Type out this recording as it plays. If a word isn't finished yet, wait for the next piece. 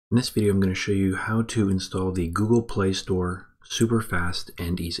In this video, I'm going to show you how to install the Google Play Store super fast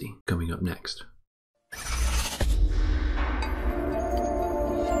and easy, coming up next.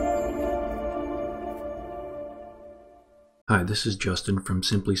 Hi, this is Justin from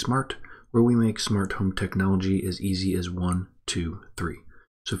Simply Smart, where we make smart home technology as easy as 1, 2, 3.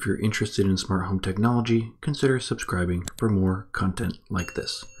 So if you're interested in smart home technology, consider subscribing for more content like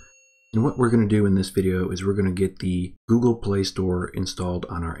this. And what we're going to do in this video is we're going to get the Google Play Store installed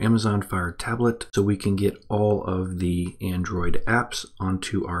on our Amazon Fire tablet so we can get all of the Android apps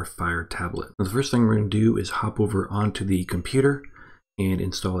onto our Fire tablet. Now, the first thing we're going to do is hop over onto the computer and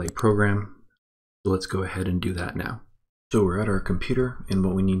install a program. So let's go ahead and do that now. So we're at our computer, and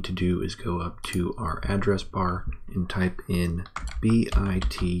what we need to do is go up to our address bar and type in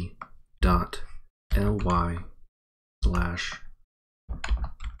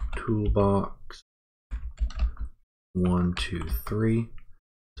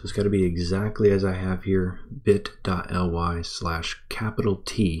So it's got to be exactly as I have here, bit.ly/TOOL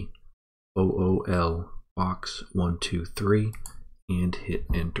box123, and hit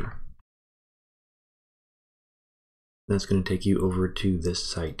enter. That's going to take you over to this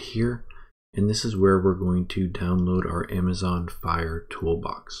site here, and this is where we're going to download our Amazon Fire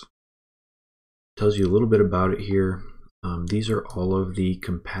Toolbox. It tells you a little bit about it here. These are all of the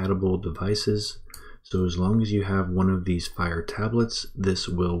compatible devices, so as long as you have one of these Fire tablets, this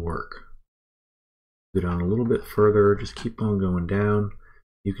will work. Go down a little bit further, just keep on going down.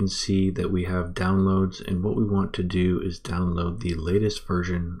 You can see that we have downloads, and what we want to do is download the latest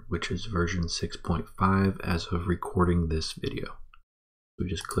version, which is version 6.5 as of recording this video. So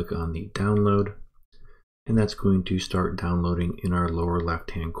just click on the download, and that's going to start downloading in our lower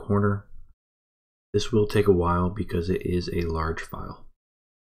left hand corner. This will take a while because it is a large file.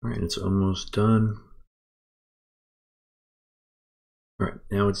 All right, it's almost done. All right,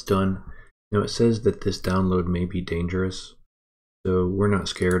 now it's done. Now it says that this download may be dangerous. So we're not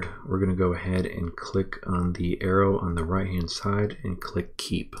scared. We're going to go ahead and click on the arrow on the right hand side and click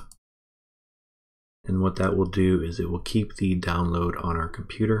keep. And what that will do is it will keep the download on our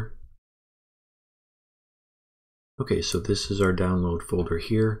computer. Okay, so this is our download folder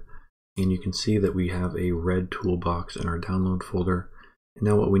here, and you can see that we have a red toolbox in our download folder. And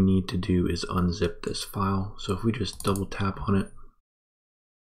now what we need to do is unzip this file. So if we just double tap on it,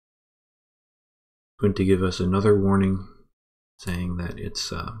 it's going to give us another warning saying that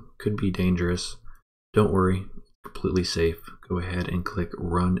it's could be dangerous. Don't worry, completely safe. Go ahead and click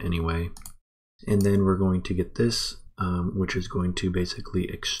run anyway. And then we're going to get this, which is going to basically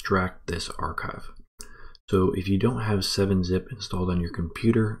extract this archive. So if you don't have 7-zip installed on your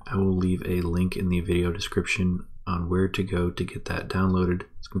computer, I will leave a link in the video description on where to go to get that downloaded.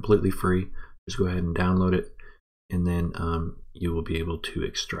 It's completely free. Just go ahead and download it, and then you will be able to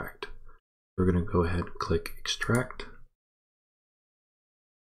extract. We're going to go ahead and click extract.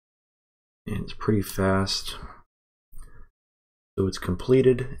 And it's pretty fast. So it's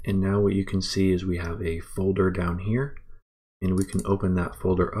completed, and now what you can see is we have a folder down here, and we can open that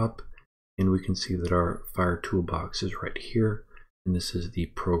folder up, and we can see that our Fire Toolbox is right here, and this is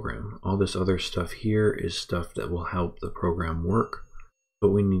the program. All this other stuff here is stuff that will help the program work.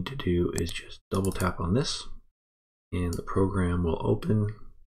 What we need to do is just double tap on this, and the program will open.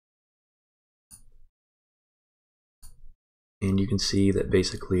 And you can see that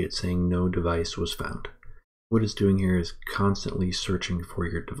basically it's saying no device was found. What it's doing here is constantly searching for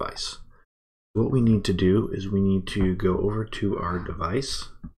your device. What we need to do is we need to go over to our device.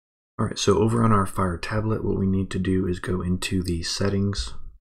 All right, so over on our Fire tablet, what we need to do is go into the settings,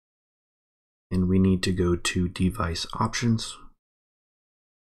 and we need to go to device options.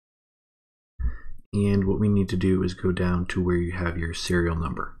 And what we need to do is go down to where you have your serial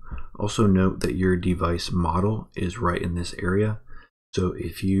number. Also note that your device model is right in this area. So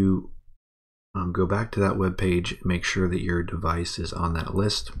if you go back to that web page, make sure that your device is on that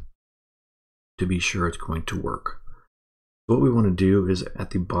list to be sure it's going to work. What we want to do is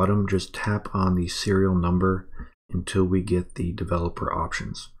at the bottom, just tap on the serial number until we get the developer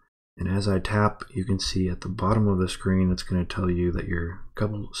options. And as I tap, you can see at the bottom of the screen, it's going to tell you that you're a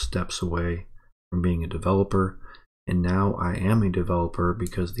couple steps away from being a developer. And now I am a developer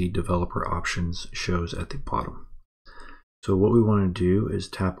because the developer options shows at the bottom. So what we want to do is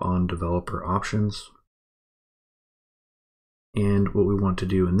tap on developer options. And what we want to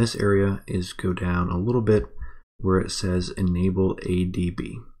do in this area is go down a little bit where it says enable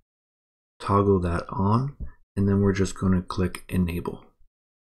ADB. Toggle that on, and then we're just going to click enable.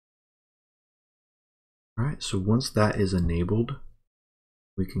 All right, so once that is enabled,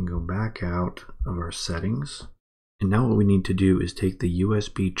 we can go back out of our settings And now what we need to do is take the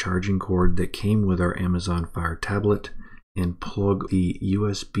USB charging cord that came with our Amazon Fire tablet and plug the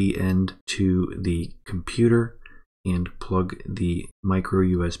USB end to the computer and plug the micro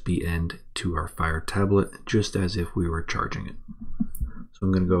USB end to our Fire tablet, just as if we were charging it. So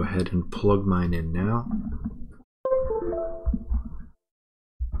I'm going to go ahead and plug mine in now.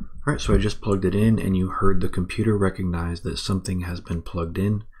 Alright, so I just plugged it in and you heard the computer recognize that something has been plugged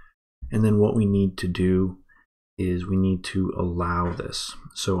in. And then what we need to do is we need to allow this.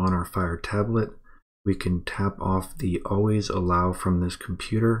 So on our Fire tablet, we can tap off the always allow from this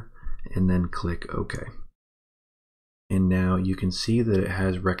computer and then click OK. And now you can see that it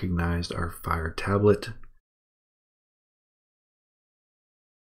has recognized our Fire tablet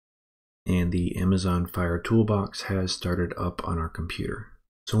and the Amazon Fire Toolbox has started up on our computer.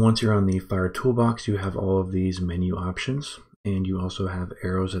 So once you're on the Fire Toolbox, you have all of these menu options, and you also have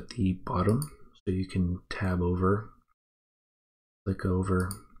arrows at the bottom, so you can tab over, click over,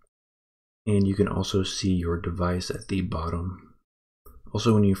 and you can also see your device at the bottom.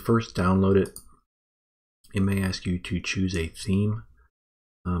 Also, when you first download it, it may ask you to choose a theme.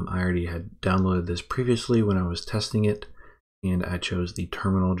 I already had downloaded this previously when I was testing it, and I chose the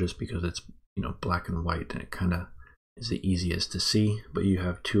terminal just because it's, you know, black and white and it kind of is the easiest to see, but you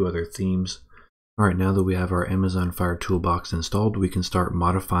have two other themes. Alright, now that we have our Amazon Fire Toolbox installed, we can start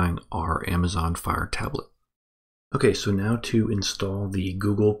modifying our Amazon Fire tablet. Okay, so now to install the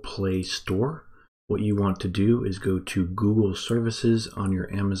Google Play Store, what you want to do is go to Google Services on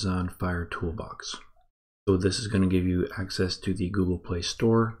your Amazon Fire Toolbox. So this is going to give you access to the Google Play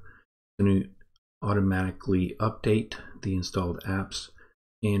Store. It's going to automatically update the installed apps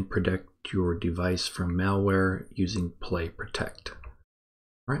and protect your device from malware using Play Protect.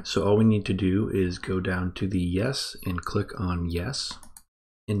 Alright, so all we need to do is go down to the Yes and click on Yes.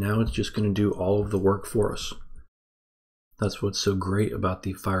 And now it's just going to do all of the work for us. That's what's so great about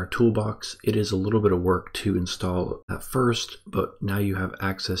the Fire Toolbox. It is a little bit of work to install at first, but now you have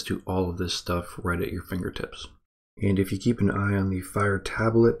access to all of this stuff right at your fingertips. And if you keep an eye on the Fire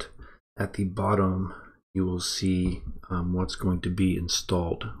tablet, at the bottom you will see what's going to be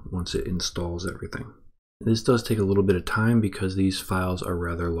installed once it installs everything. This does take a little bit of time because these files are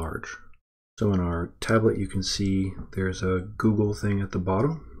rather large. So in our tablet you can see there's a Google thing at the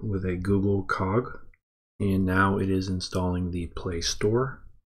bottom with a Google cog, and now it is installing the Play Store.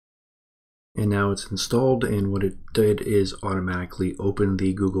 And now it's installed, and what it did is automatically open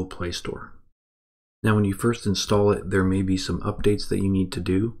the Google Play Store. Now when you first install it, there may be some updates that you need to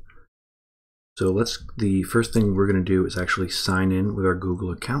do. So the first thing we're going to do is actually sign in with our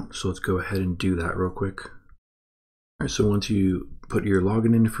Google account. So let's go ahead and do that real quick. All right, so once you put your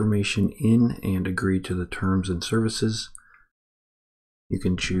login information in and agree to the terms and services, you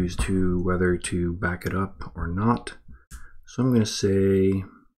can choose whether to back it up or not. So I'm going to say,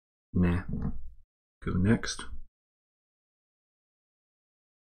 nah, go next.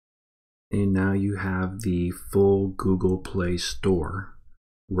 And now you have the full Google Play Store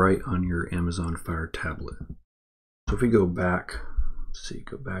right on your Amazon Fire tablet. So if we go back, let's see,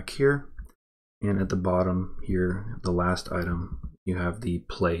 go back here, and at the bottom here, the last item, you have the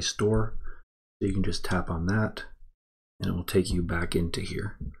Play Store. So you can just tap on that and it will take you back into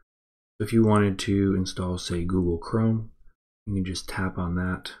here. So if you wanted to install, say, Google Chrome, you can just tap on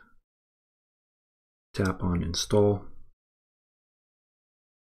that, tap on Install,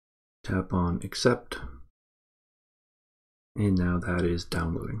 tap on Accept, and now that is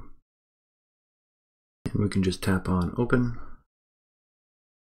downloading. And we can just tap on Open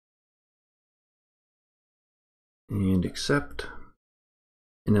and Accept.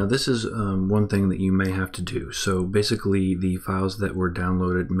 And now this is one thing that you may have to do. So basically the files that were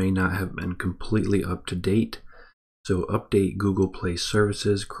downloaded may not have been completely up to date. So update Google Play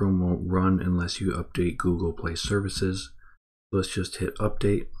Services. Chrome won't run unless you update Google Play Services. Let's just hit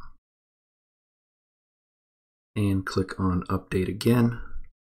Update and click on Update again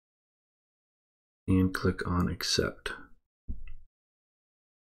and click on Accept.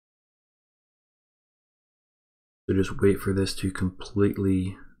 So just wait for this to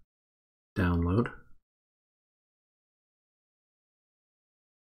completely download.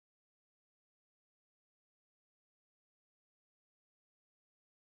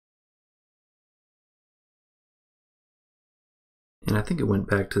 And I think it went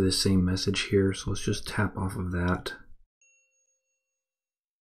back to the same message here, so let's just tap off of that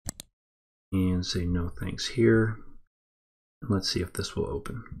and say no thanks here. And let's see if this will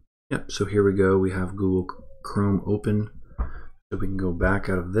open. Yep, so here we go. We have Google Chrome open. So we can go back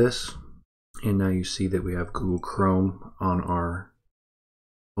out of this, and now you see that we have Google Chrome on our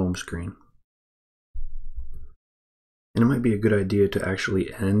home screen. And it might be a good idea to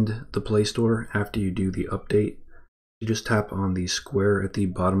actually end the Play Store after you do the update. You just tap on the square at the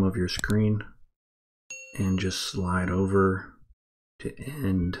bottom of your screen and just slide over to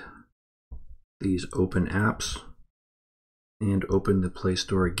end these open apps and open the Play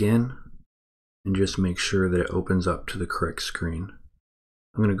Store again and just make sure that it opens up to the correct screen.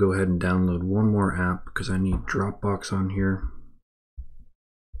 I'm going to go ahead and download one more app because I need Dropbox on here.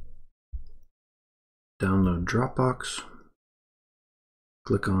 Download Dropbox,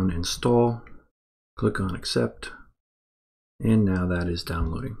 click on install, click on accept, and now that is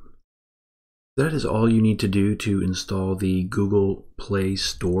downloading. That is all you need to do to install the Google Play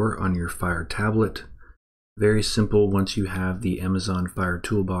Store on your Fire tablet. Very simple once you have the Amazon Fire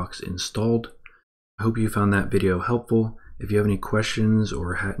Toolbox installed. I hope you found that video helpful. If you have any questions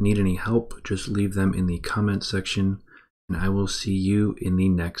or need any help, just leave them in the comment section, and I will see you in the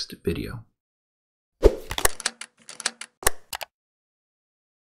next video.